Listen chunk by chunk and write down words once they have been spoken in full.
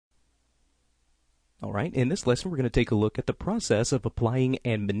Alright, in this lesson we're going to take a look at the process of applying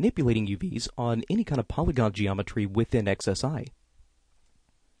and manipulating UVs on any kind of polygon geometry within XSI.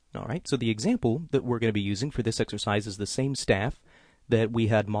 Alright, so the example that we're going to be using for this exercise is the same staff that we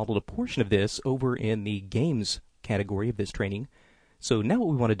had modeled a portion of this over in the games category of this training. So now what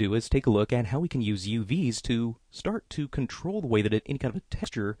we want to do is take a look at how we can use UVs to start to control the way that any kind of a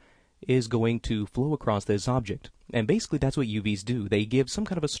texture is going to flow across this object. And basically that's what UVs do. They give some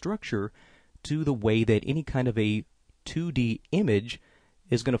kind of a structure to the way that any kind of a 2D image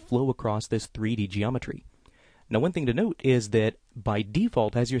is going to flow across this 3D geometry. Now one thing to note is that by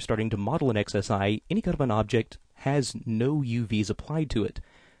default, as you're starting to model an XSI, any kind of an object has no UVs applied to it.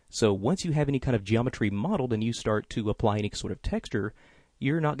 So once you have any kind of geometry modeled and you start to apply any sort of texture,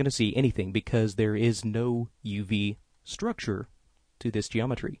 you're not going to see anything because there is no UV structure to this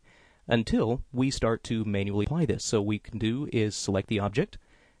geometry until we start to manually apply this. So what we can do is select the object,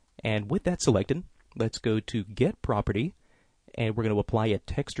 and with that selected, let's go to Get Property, and we're going to apply a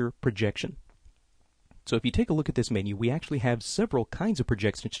texture projection. So if you take a look at this menu, we actually have several kinds of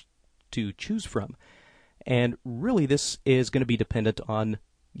projections to choose from. And really this is going to be dependent on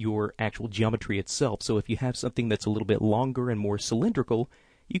your actual geometry itself. So if you have something that's a little bit longer and more cylindrical,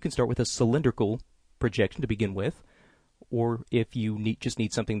 you can start with a cylindrical projection to begin with. Or if you just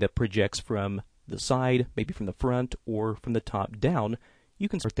need something that projects from the side, maybe from the front, or from the top down, you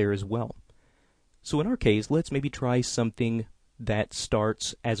can start there as well. So in our case, let's maybe try something that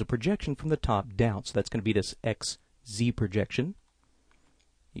starts as a projection from the top down. So that's going to be this XZ projection.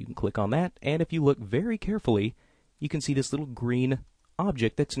 You can click on that, and if you look very carefully, you can see this little green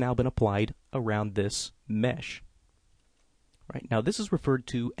object that's now been applied around this mesh. Right, now this is referred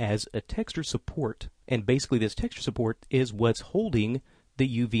to as a texture support, and basically this texture support is what's holding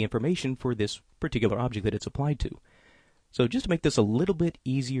the UV information for this particular object that it's applied to. So just to make this a little bit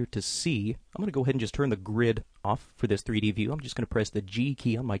easier to see, I'm going to go ahead and just turn the grid off for this 3D view. I'm just going to press the G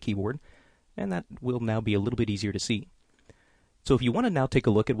key on my keyboard, and that will now be a little bit easier to see. So if you want to now take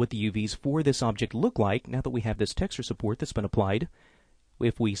a look at what the UVs for this object look like, now that we have this texture support that's been applied,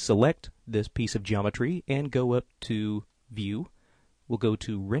 if we select this piece of geometry and go up to View, we'll go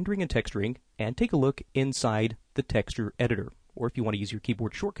to Rendering and Texturing, and take a look inside the texture editor. Or if you want to use your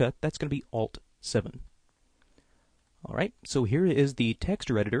keyboard shortcut, that's going to be Alt-7. Alright, so here is the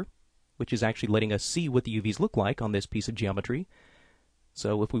texture editor, which is actually letting us see what the UVs look like on this piece of geometry.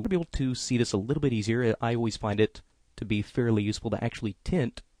 So if we were to be able to see this a little bit easier, I always find it to be fairly useful to actually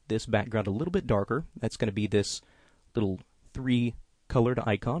tint this background a little bit darker. That's going to be this little 3-colored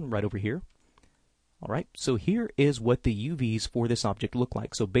icon right over here. Alright, so here is what the UVs for this object look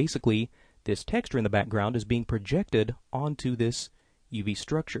like. So basically, this texture in the background is being projected onto this UV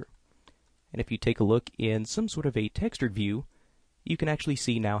structure. And if you take a look in some sort of a textured view, you can actually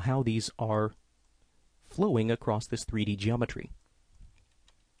see now how these are flowing across this 3D geometry.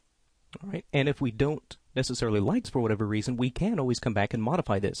 Alright, and if we don't necessarily like this for whatever reason, we can always come back and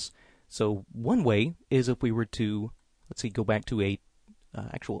modify this. So one way is if we were to, let's see, go back to a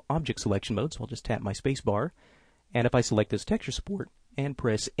actual object selection mode, so I'll just tap my space bar, and if I select this texture support and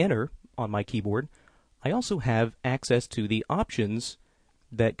press Enter on my keyboard, I also have access to the options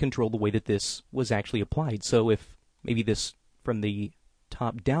that control the way that this was actually applied. So if maybe this from the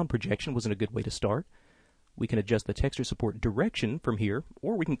top-down projection wasn't a good way to start, we can adjust the texture support direction from here,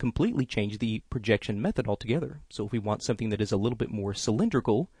 or we can completely change the projection method altogether. So if we want something that is a little bit more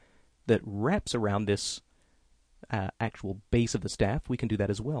cylindrical, that wraps around this actual base of the staff, we can do that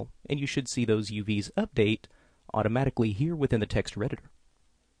as well. And you should see those UVs update automatically here within the texture editor.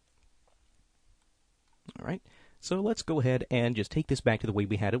 Alright. So let's go ahead and just take this back to the way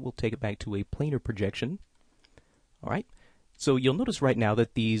we had it. We'll take it back to a planar projection. Alright, so you'll notice right now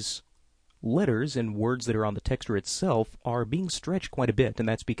that these letters and words that are on the texture itself are being stretched quite a bit, and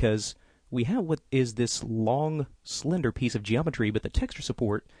that's because we have what is this long, slender piece of geometry, but the texture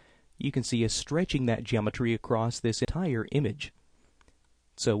support, you can see, is stretching that geometry across this entire image.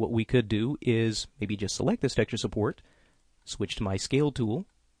 So what we could do is maybe just select this texture support, switch to my scale tool,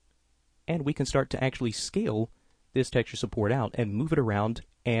 and we can start to actually scale this texture support out and move it around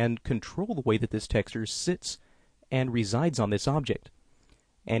and control the way that this texture sits and resides on this object.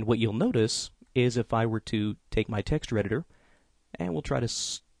 And what you'll notice is if I were to take my texture editor, and we'll try to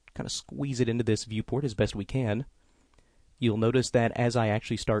kind of squeeze it into this viewport as best we can, you'll notice that as I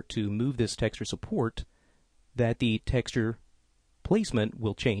actually start to move this texture support, that the texture placement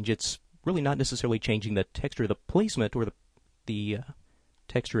will change. It's really not necessarily changing the texture of the placement or the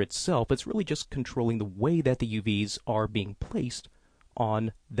texture itself. It's really just controlling the way that the UVs are being placed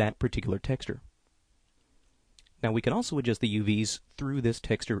on that particular texture. Now we can also adjust the UVs through this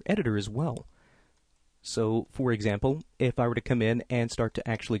texture editor as well. So, for example, if I were to come in and start to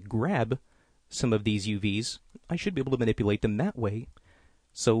actually grab some of these UVs, I should be able to manipulate them that way.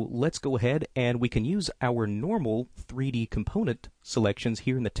 So let's go ahead and we can use our normal 3D component selections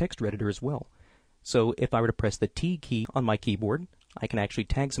here in the text editor as well. So if I were to press the T key on my keyboard, I can actually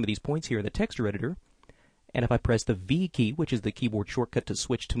tag some of these points here in the text editor. And if I press the V key, which is the keyboard shortcut to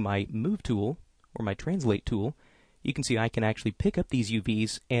switch to my Move tool or my Translate tool, you can see I can actually pick up these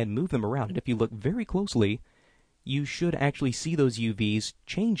UVs and move them around. And if you look very closely, you should actually see those UVs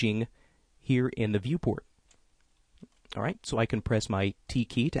changing here in the viewport. All right, so I can press my T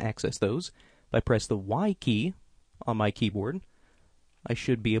key to access those. If I press the Y key on my keyboard, I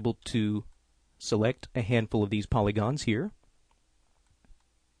should be able to select a handful of these polygons here.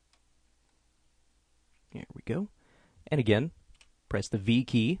 There we go. And again, press the V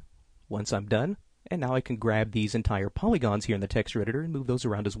key once I'm done. And now I can grab these entire polygons here in the texture editor and move those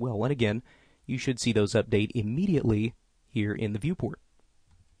around as well. And again, you should see those update immediately here in the viewport.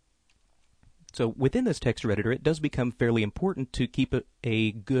 So within this texture editor, it does become fairly important to keep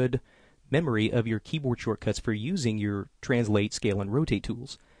a good memory of your keyboard shortcuts for using your Translate, Scale, and Rotate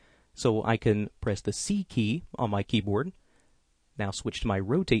tools. So I can press the C key on my keyboard, now switch to my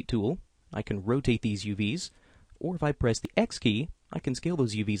Rotate tool. I can rotate these UVs, or if I press the X key, I can scale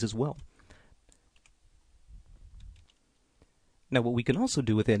those UVs as well. Now what we can also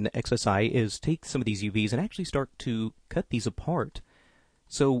do within XSI is take some of these UVs and actually start to cut these apart.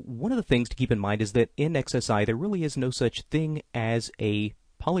 So one of the things to keep in mind is that in XSI there really is no such thing as a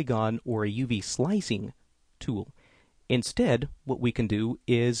polygon or a UV slicing tool. Instead, what we can do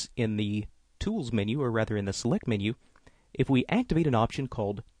is in the Tools menu, or rather in the Select menu, if we activate an option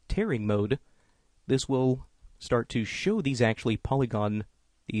called Tearing Mode, this will start to show these actually polygon,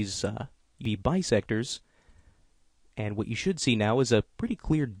 these UV bisectors. And what you should see now is a pretty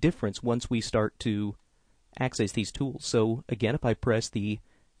clear difference once we start to access these tools. So again, if I press the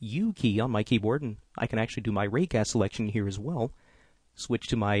U key on my keyboard, and I can actually do my raycast selection here as well, switch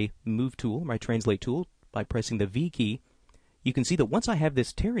to my Move tool, my Translate tool, by pressing the V key, you can see that once I have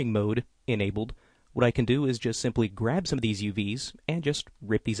this tearing mode enabled, what I can do is just simply grab some of these UVs and just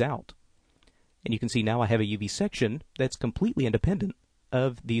rip these out. And you can see now I have a UV section that's completely independent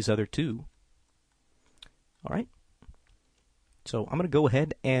of these other two. All right. So I'm going to go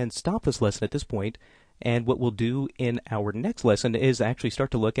ahead and stop this lesson at this point, and what we'll do in our next lesson is actually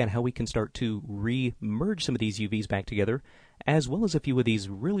start to look at how we can start to re-merge some of these UVs back together, as well as a few of these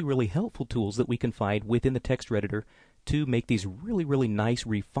really helpful tools that we can find within the text editor to make these really nice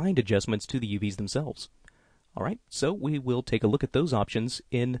refined adjustments to the UVs themselves. All right, so we will take a look at those options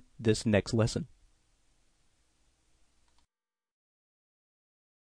in this next lesson.